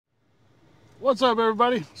What's up,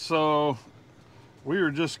 everybody? So we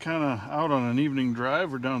were just kind of out on an evening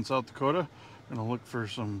drive. We're down in South Dakota, gonna look for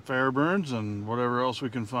some fairburns and whatever else we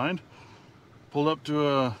can find. Pulled up to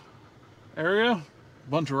a area,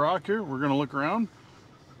 bunch of rock here. We're gonna look around,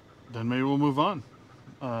 then maybe we'll move on.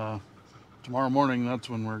 Tomorrow morning,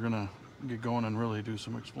 that's when we're gonna get going and really do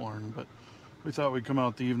some exploring. But we thought we'd come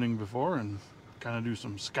out the evening before and kind of do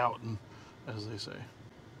some scouting, as they say,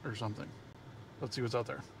 or something. Let's see what's out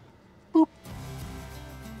there. Boop.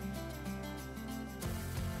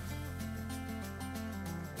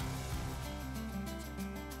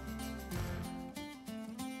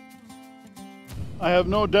 I have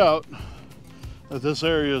no doubt that this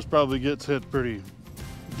area probably gets hit pretty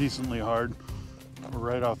decently hard. We're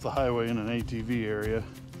right off the highway in an ATV area,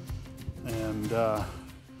 and so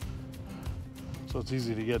it's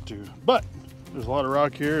easy to get to. But there's a lot of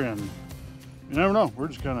rock here, and you never know. We're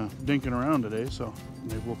just kind of dinking around today, so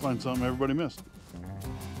maybe we'll find something everybody missed.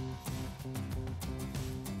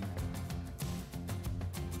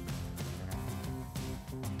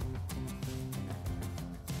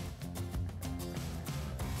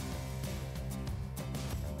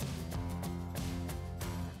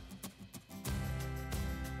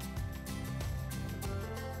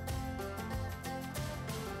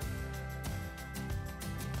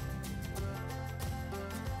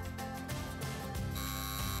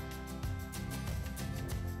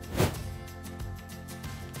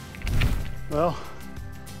 Well,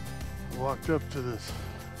 I walked up to this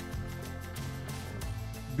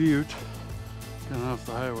butte, kind of off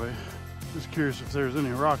the highway. Just curious if there's any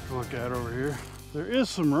rock to look at over here. There is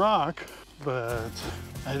some rock, but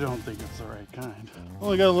I don't think it's the right kind.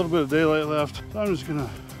 Only got a little bit of daylight left, so I'm just gonna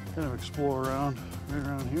kind of explore around, right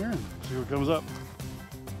around here and see what comes up.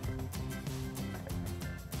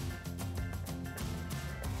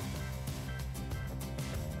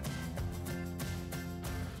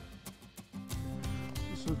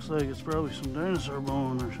 Looks like it's probably some dinosaur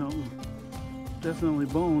bone or something. Definitely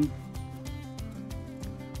bone.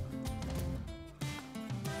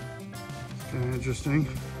 Kind of interesting.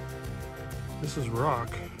 This is rock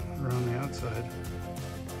around the outside.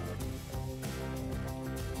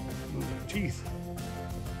 Those are teeth.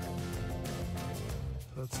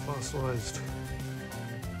 That's fossilized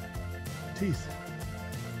teeth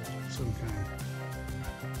of some kind.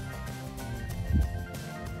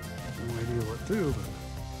 No idea what to, but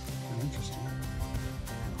interesting.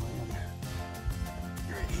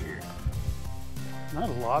 Right here. Not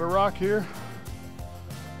a lot of rock here.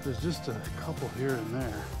 There's just a couple here and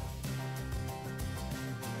there.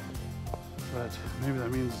 But maybe that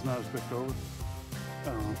means it's not as picked over. I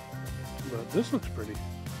don't know. But this looks pretty.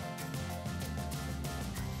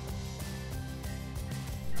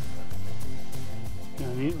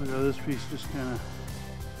 Kind of neat. Look how this piece just kind of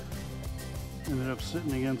ended up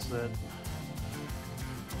sitting against that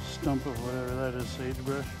stump of whatever that is,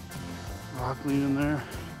 sagebrush. Rock leaning there.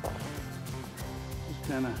 Just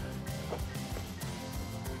kind of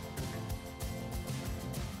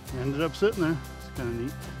ended up sitting there. It's kind of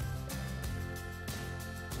neat.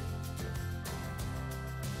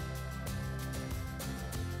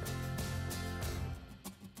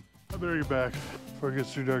 I better get back before it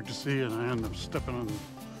gets too dark to see and I end up stepping on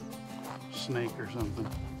a snake or something.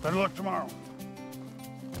 Better luck tomorrow.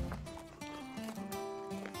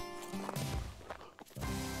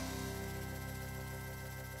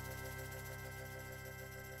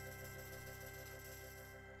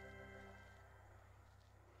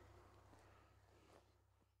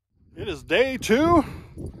 It is day 2.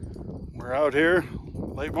 We're out here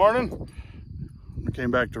late morning. We came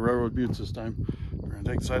back to Railroad Buttes this time. We're gonna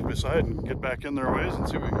take side by side and get back in their ways and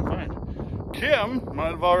see what we can find. Kim might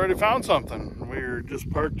have already found something. We were just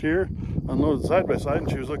parked here, unloaded side by side, and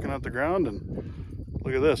she was looking at the ground, and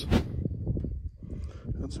look at this.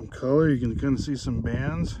 Got some color. You can kind of see some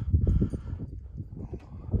bands.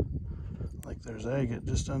 Like there's agate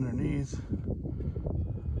just underneath.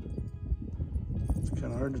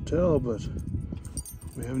 Kind of hard to tell, but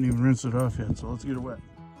we haven't even rinsed it off yet, so let's get it wet.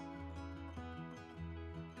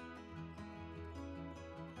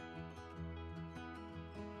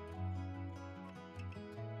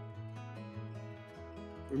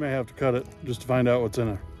 We may have to cut it just to find out what's in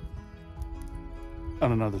it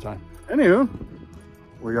on another time. Anywho,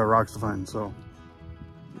 we got rocks to find, so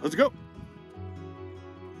let's go.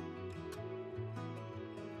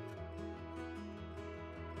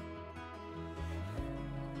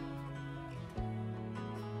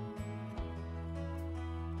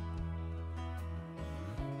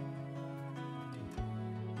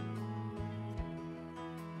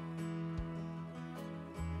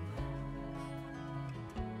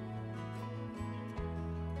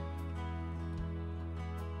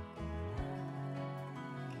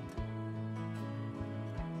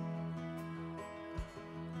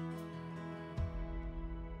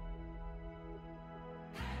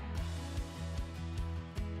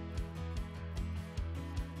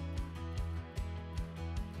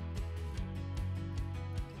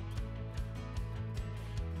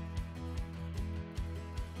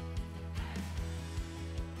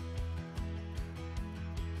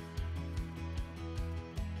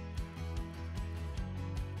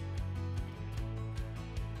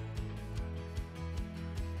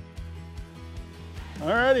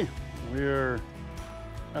 Alrighty, we are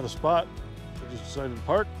at a spot. We just decided to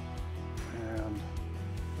park, and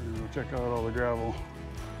we're gonna go check out all the gravel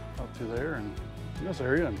out through there and in this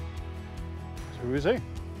area and see what we see.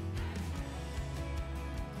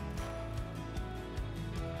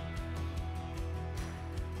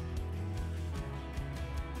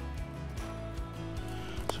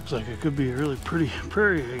 This looks like it could be a really pretty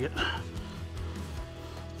prairie agate.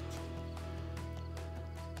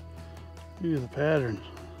 Look at the pattern.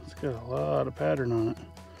 It's got a lot of pattern on it.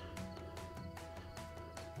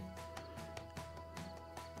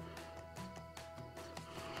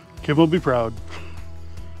 Kim will be proud.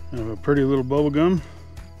 I have a pretty little bubble gum.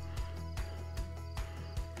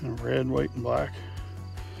 Kind of red, white, and black.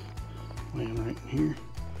 Laying right in here.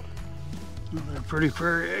 Another pretty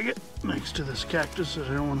prairie agate next to this cactus that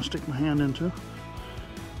I don't want to stick my hand into.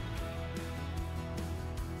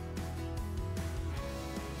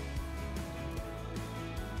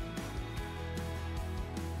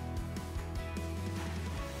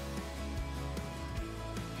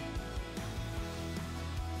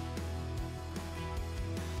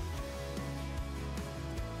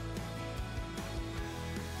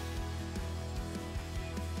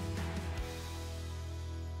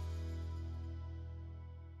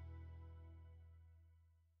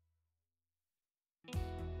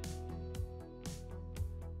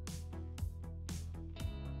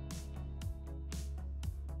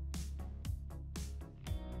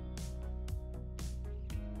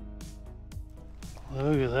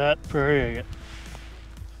 Look at that prairie agate.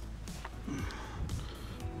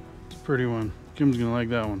 It's a pretty one. Kim's gonna like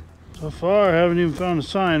that one. So far I haven't even found a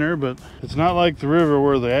signer, but it's not like the river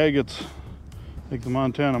where the agates, like the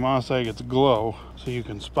Montana moss agates, glow, so you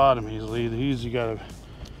can spot them easily. These you gotta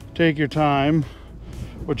take your time,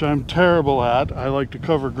 which I'm terrible at. I like to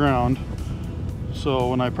cover ground. So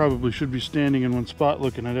when I probably should be standing in one spot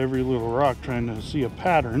looking at every little rock trying to see a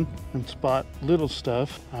pattern and spot little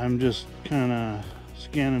stuff, I'm just kind of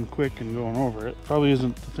scanning quick and going over it. Probably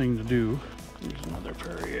isn't the thing to do. There's another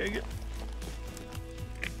prairie agate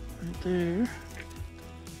right there.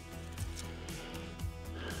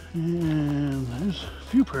 And there's a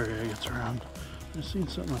few prairie agates around. I've seen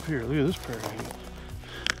something up here. Look at this prairie agate.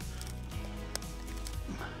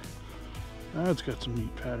 That's got some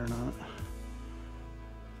neat pattern on it.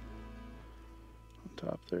 On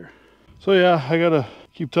top there. So yeah, I gotta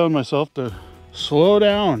keep telling myself to slow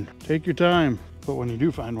down, take your time. But when you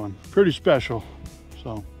do find one, pretty special.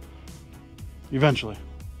 So eventually,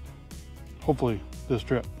 hopefully this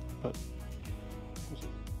trip, but we'll see.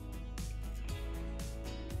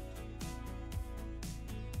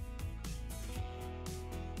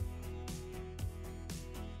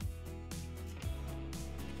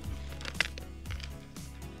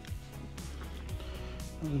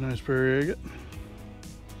 That's a nice prairie agate.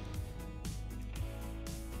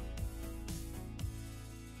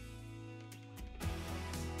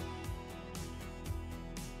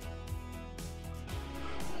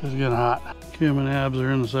 It's getting hot. Kim and Abs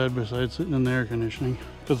are in the side by side sitting in the air conditioning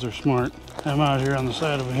because they're smart. I'm out here on the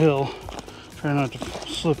side of a hill trying not to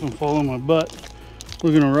slip and fall on my butt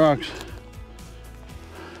looking at rocks.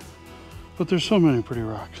 But there's so many pretty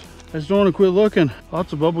rocks. I just don't want to quit looking.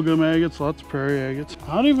 Lots of bubblegum agates, lots of prairie agates.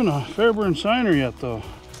 Not even a fairburn signer yet though.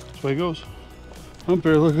 That's the way it goes. Up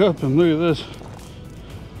there, look up and look at this.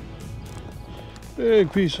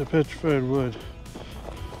 Big piece of petrified wood.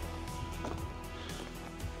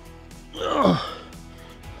 Ugh.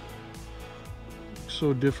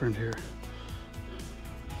 So different here.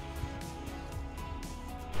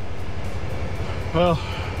 Well,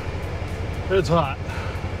 it's hot.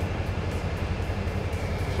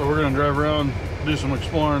 So we're gonna drive around, do some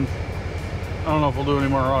exploring. I don't know if we'll do any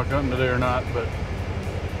more rock hunting today or not, but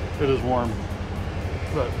it is warm.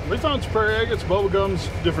 But we found some prairie agates, bubble gums,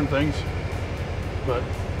 different things. But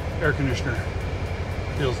air conditioner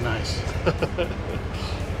feels nice.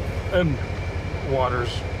 And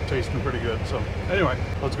water's tasting pretty good. So anyway,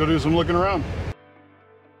 let's go do some looking around.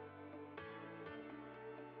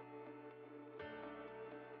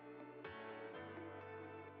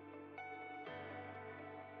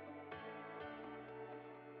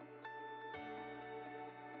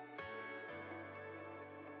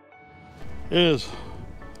 It is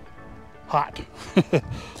hot.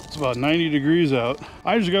 It's about 90 degrees out.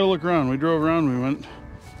 I just gotta look around. We drove around, we went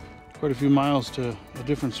quite a few miles to a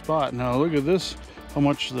different spot. Now look at this, how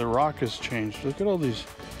much the rock has changed. Look at all these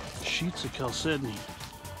sheets of chalcedony.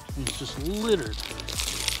 And it's just littered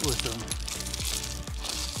with them.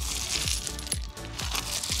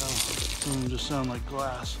 Some of them just sound like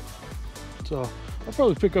glass. So I'll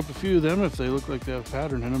probably pick up a few of them if they look like they have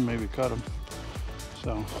pattern in them, maybe cut them.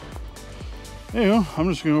 So, anyway, I'm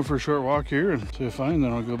just gonna go for a short walk here and see if I find,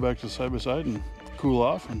 then I'll go back to side by side and cool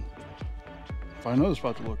off and find another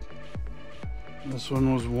spot to look. This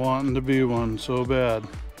one was wanting to be one so bad.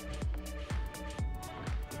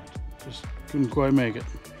 Just couldn't quite make it.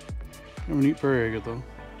 Have a neat prairie agate though.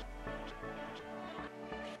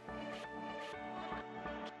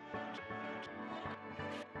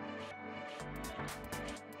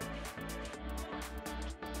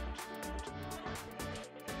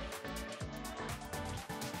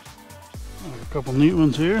 A couple neat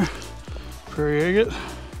ones here. Prairie agate.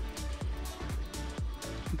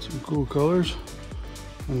 Some cool colors.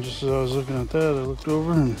 And just as I was looking at that, I looked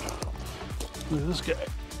over and look at this guy.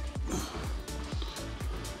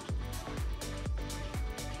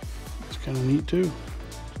 It's kind of neat too.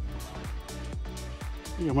 I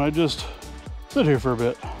think I might just sit here for a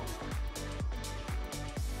bit.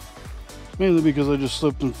 Mainly because I just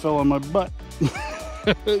slipped and fell on my butt.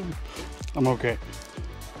 I'm okay.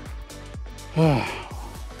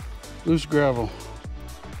 Loose gravel.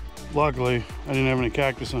 Luckily, I didn't have any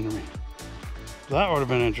cactus under me. That would have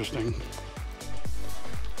been interesting.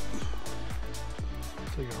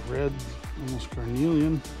 It's like a red, almost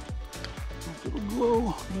carnelian. If it'll glow,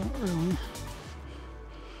 not really.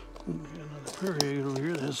 We got another prairie agate over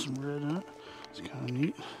here that has some red in it. It's kind of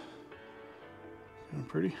neat. Kind of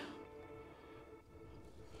pretty.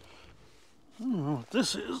 I don't know what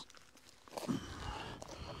this is.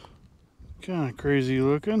 Kind of crazy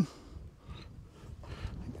looking.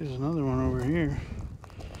 There's another one over here.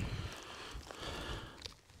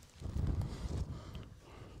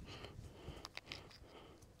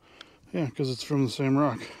 Yeah, because it's from the same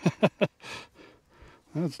rock.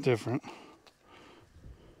 That's different.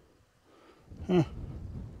 Huh.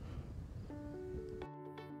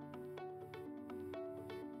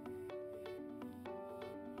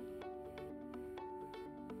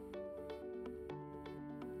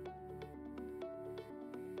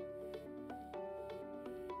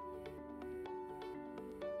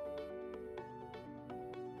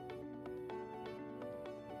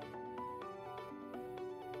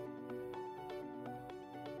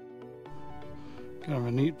 Kind of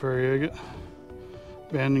a neat prairie agate.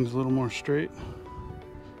 Banding's a little more straight.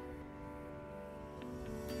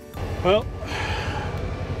 Well,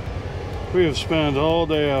 we have spent all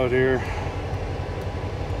day out here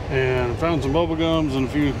and found some bubble gums and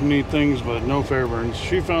a few neat things, but no fairburns.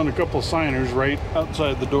 She found a couple signers right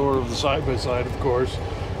outside the door of the side-by-side, of course,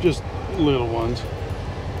 just little ones.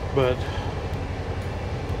 But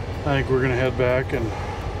I think we're gonna head back and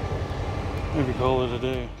maybe call it a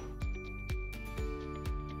day.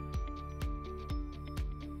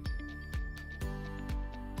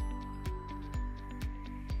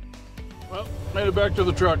 Well, made it back to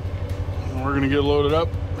the truck. We're gonna get loaded up,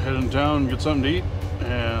 head in town, get something to eat,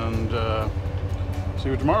 and see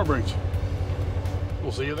what tomorrow brings.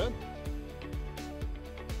 We'll see you then.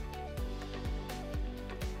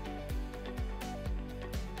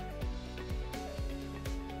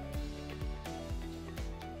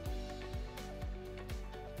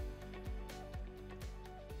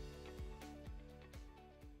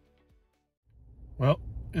 Well,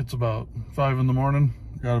 it's about 5 in the morning.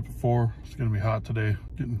 Got up at 4. It's gonna be hot today,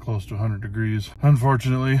 getting close to 100 degrees.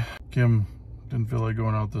 Unfortunately, Kim didn't feel like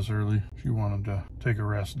going out this early. She wanted to take a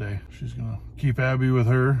rest day. She's gonna keep Abby with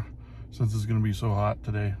her since it's gonna be so hot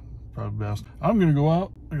today. Probably best. I'm gonna go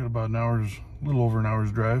out. I got about a little over an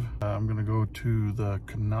hour's drive. I'm gonna go to the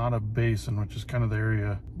Kanata Basin, which is kind of the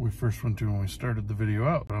area we first went to when we started the video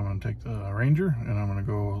out. I'm gonna take the Ranger and I'm gonna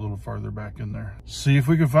go a little farther back in there. See if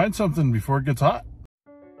we can find something before it gets hot.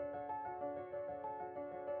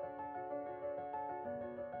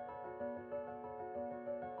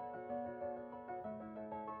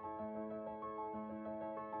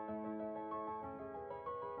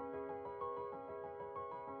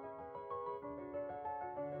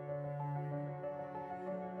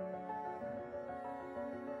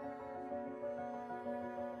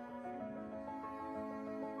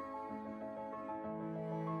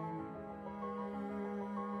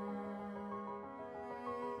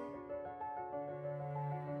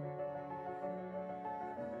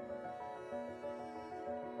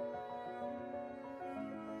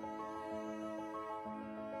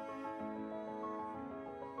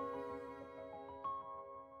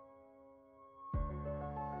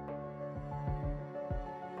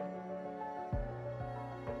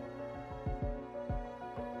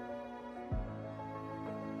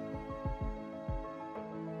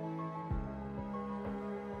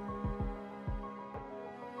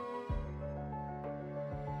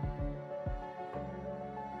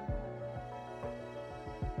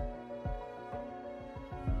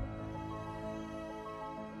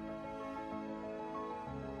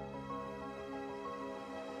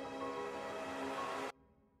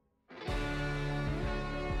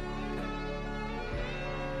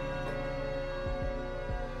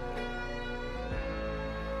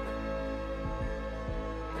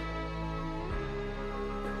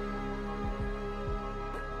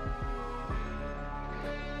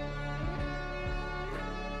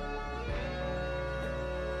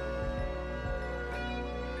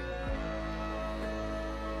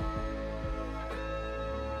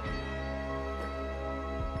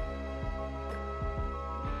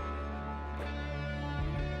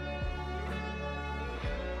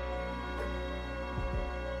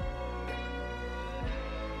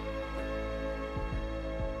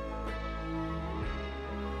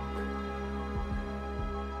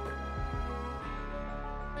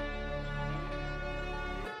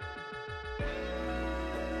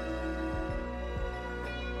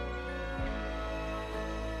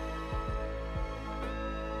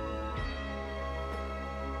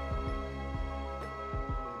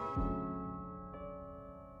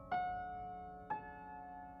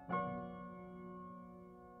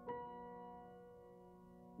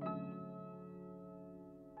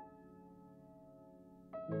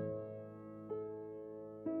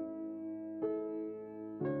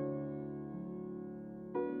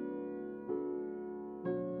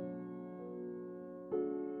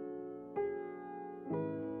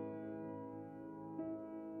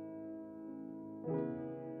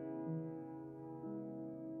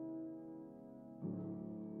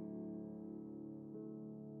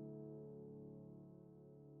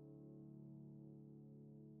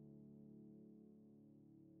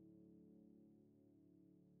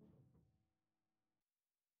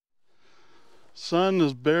 Sun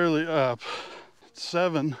is barely up. It's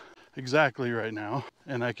 7 exactly right now,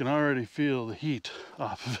 and I can already feel the heat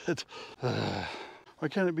off of it. Why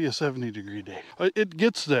can't it be a 70-degree day? It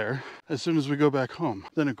gets there as soon as we go back home.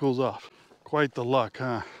 Then it cools off. Quite the luck,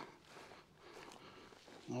 huh?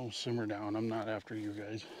 Oh, simmer down. I'm not after you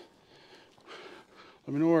guys.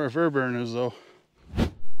 Let me know where our fairburn is, though.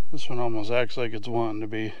 This one almost acts like it's wanting to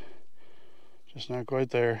be. Just not quite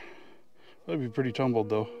there. That'd be pretty tumbled,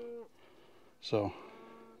 though. So,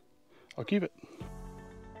 I'll keep it.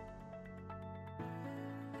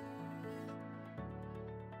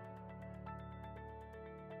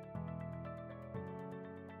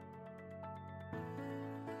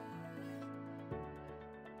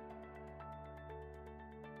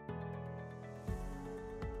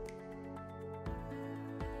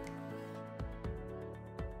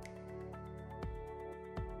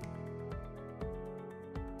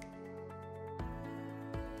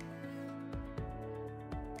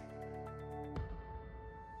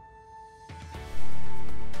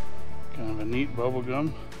 Kind of a neat bubble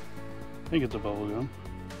gum. I think it's a bubble gum.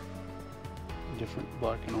 Different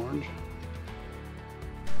black and orange.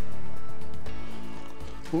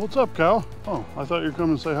 Well, what's up, Kyle? Oh, I thought you were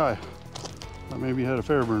coming to say hi. Thought maybe you had a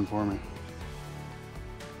fairburn for me.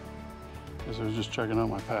 Guess I was just checking out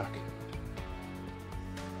my pack.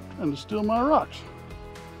 Trying to steal my rocks.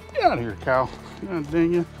 Get out of here, Kyle. God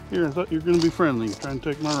dang you. Here, I thought you were going to be friendly. You're trying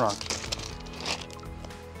to take my rocks.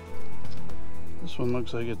 This one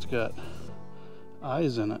looks like it's got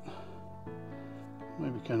eyes in it.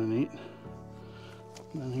 Maybe kind of neat.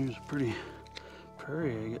 And then here's a pretty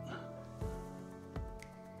prairie agate.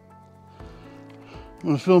 I'm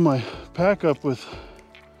going to fill my pack up with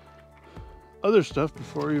other stuff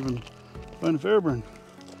before I even find a fairburn.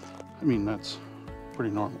 I mean, that's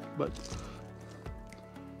pretty normal, but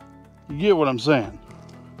you get what I'm saying.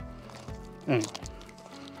 Anyway.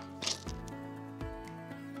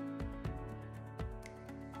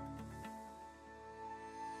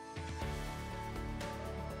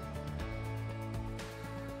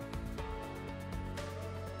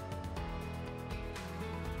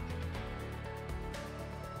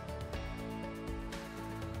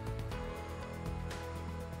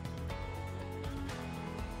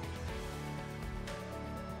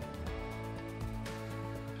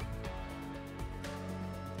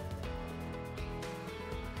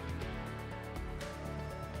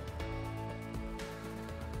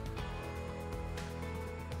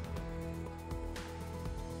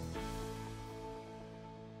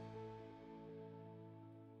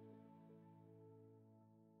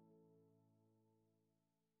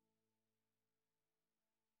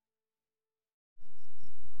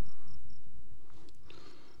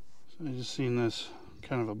 I just seen this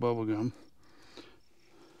kind of a bubble gum,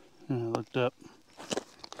 and I looked up,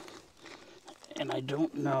 and I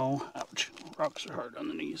don't know, ouch, rocks are hard on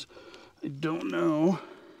the knees. I don't know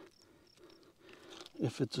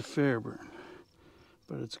if it's a fairburn,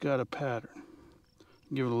 but it's got a pattern.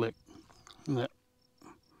 Give it a lick. That.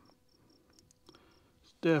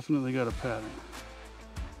 It's definitely got a pattern.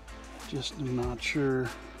 Just am not sure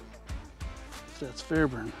if that's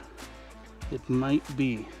fairburn. It might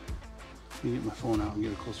be. Let me get my phone out and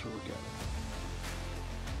get a closer look at it.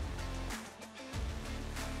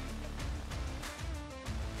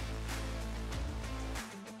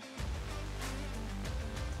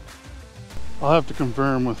 I'll have to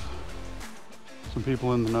confirm with some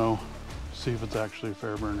people in the know, see if it's actually a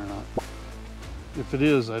fairburn or not. If it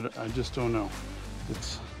is, I just don't know.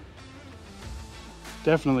 It's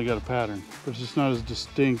definitely got a pattern, but it's just not as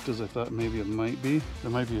distinct as I thought maybe it might be. It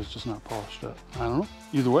might be it's just not polished up. I don't know.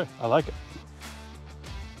 Either way, I like it.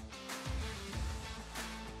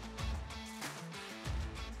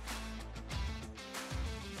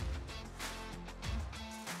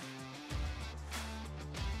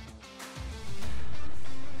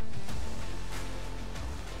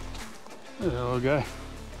 Hey, little guy.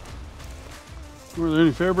 Were there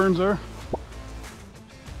any fairburns there?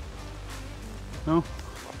 No? All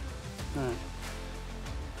right.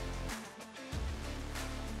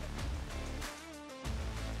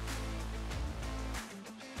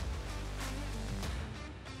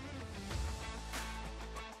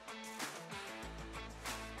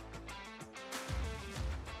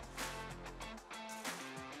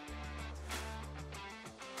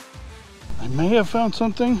 I may have found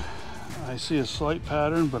something. I see a slight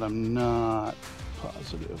pattern, but I'm not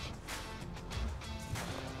positive.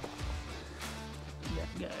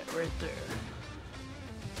 That guy right there.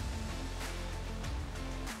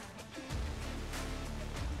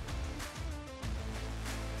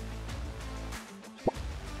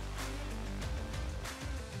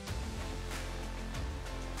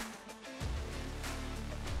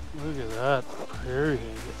 Look at that prairie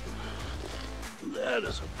agate. That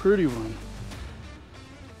is a pretty one.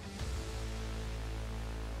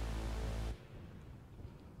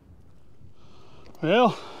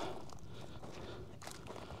 Well,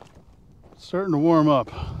 it's starting to warm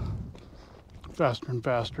up faster and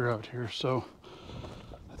faster out here, so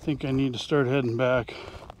I think I need to start heading back.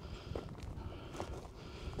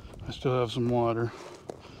 I still have some water.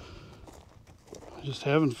 I just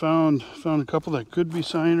haven't found a couple that could be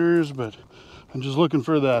signers, but I'm just looking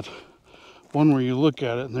for that one where you look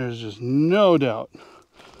at it and there's just no doubt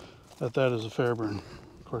that that is a fairburn.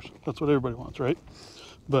 Of course, that's what everybody wants, right?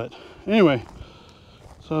 But anyway,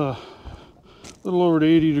 it's a little over to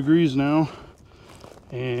 80 degrees now,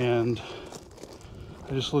 and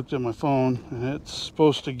I just looked at my phone and it's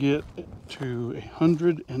supposed to get to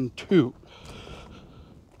 102.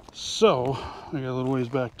 So I got a little ways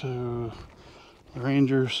back to the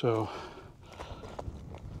ranger, so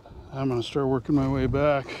I'm gonna start working my way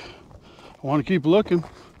back. I want to keep looking,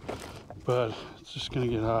 but it's just gonna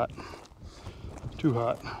get hot, too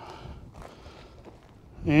hot.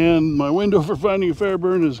 And my window for finding a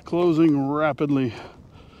fairburn is closing rapidly,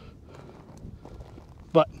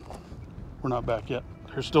 but we're not back yet.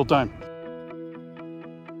 There's still time.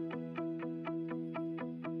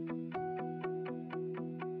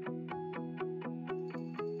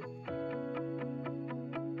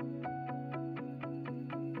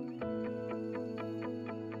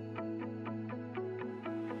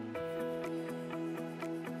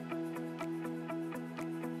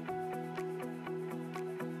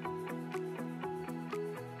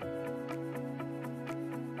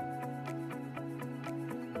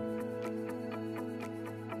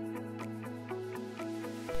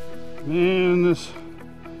 Man, this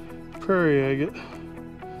prairie agate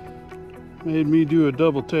made me do a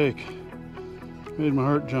double take. Made my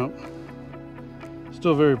heart jump.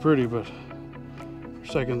 Still very pretty, but for a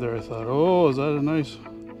second there I thought, oh, is that a nice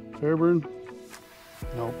fairburn?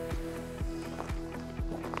 Nope.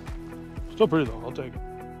 Still pretty though, I'll take it.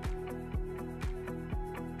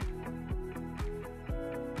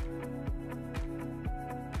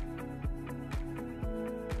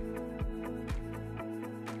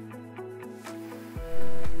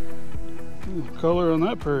 Color on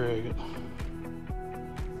that prairie agate.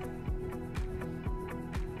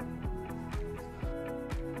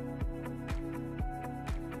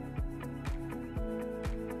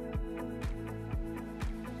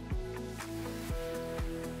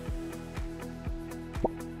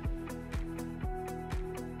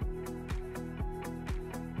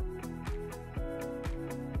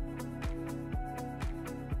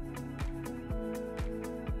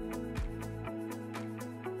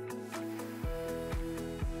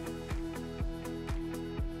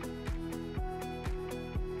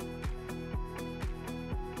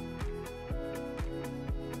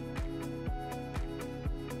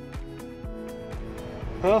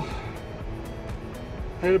 Well,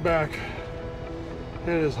 headed back. It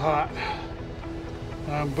is hot.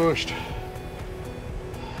 I'm bushed.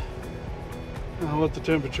 I don't know what the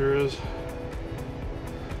temperature is.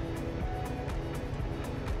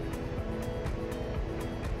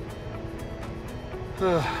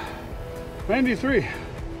 Uh, 93.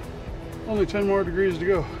 Only 10 more degrees to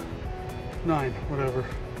go. 9, whatever.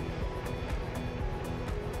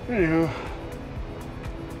 Anywho,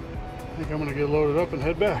 I think I'm gonna get loaded up and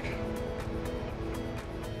head back.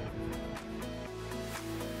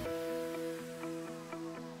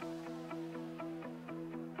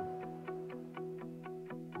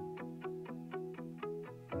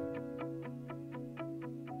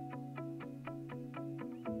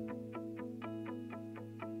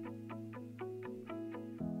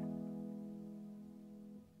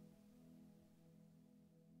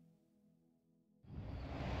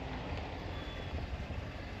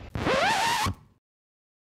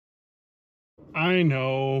 I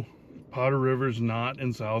know Powder River's not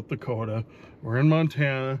in South Dakota. We're in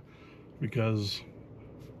Montana because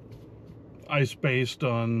I spaced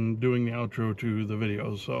on doing the outro to the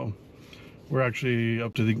videos, so we're actually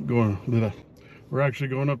up to the going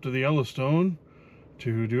up to the Yellowstone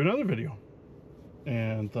to do another video,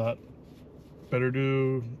 and thought better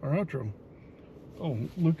do our outro. Oh,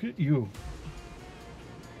 look at you,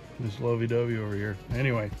 this lovey-dovey over here.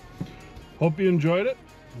 Anyway, hope you enjoyed it.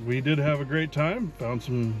 We did have a great time, found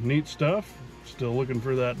some neat stuff. Still looking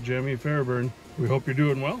for that gemmy fairburn. We hope you're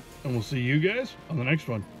doing well, and we'll see you guys on the next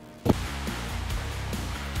one.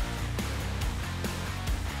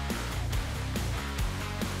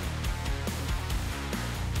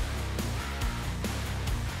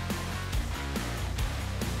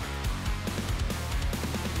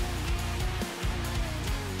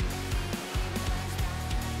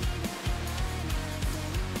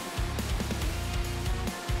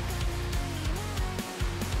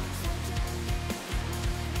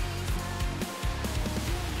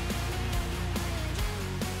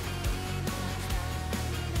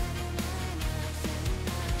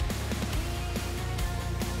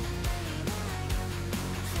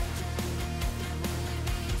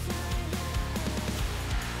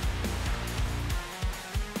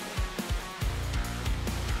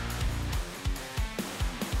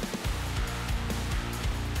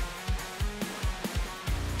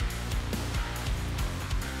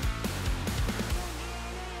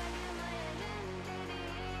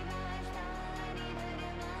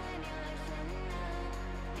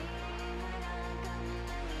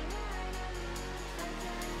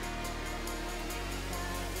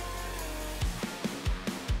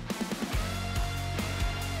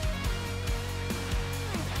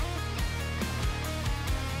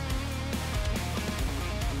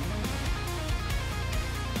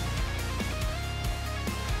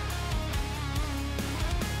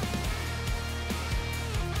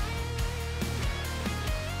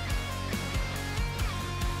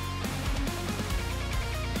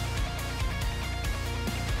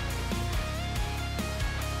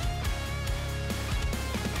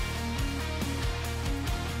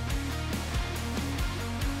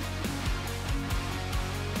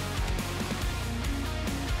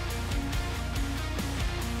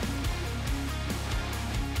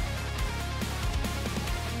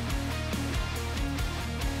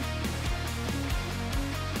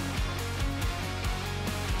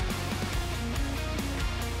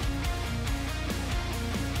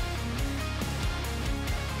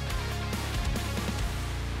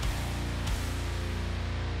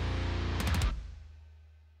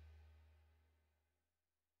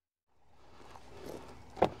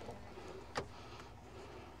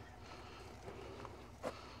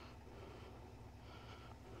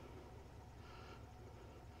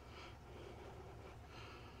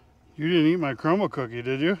 You didn't eat my crumble cookie,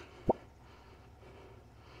 did you?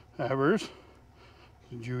 Abers,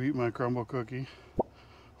 did you eat my crumble cookie?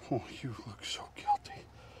 Oh, you look so guilty.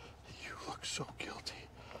 You look so guilty.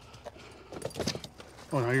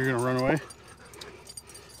 Oh, now you're gonna run away?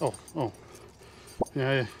 Oh.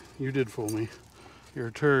 Yeah, you did fool me. You're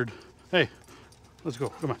a turd. Hey, let's go.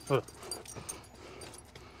 Come on. Hold up.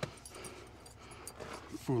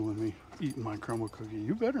 Fooling me. Eating my crumble cookie.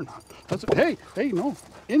 You better not. Hey, no.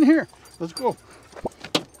 In here. Let's go.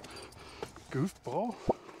 Goofball.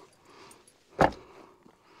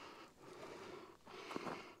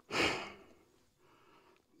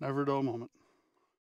 Never a dull moment.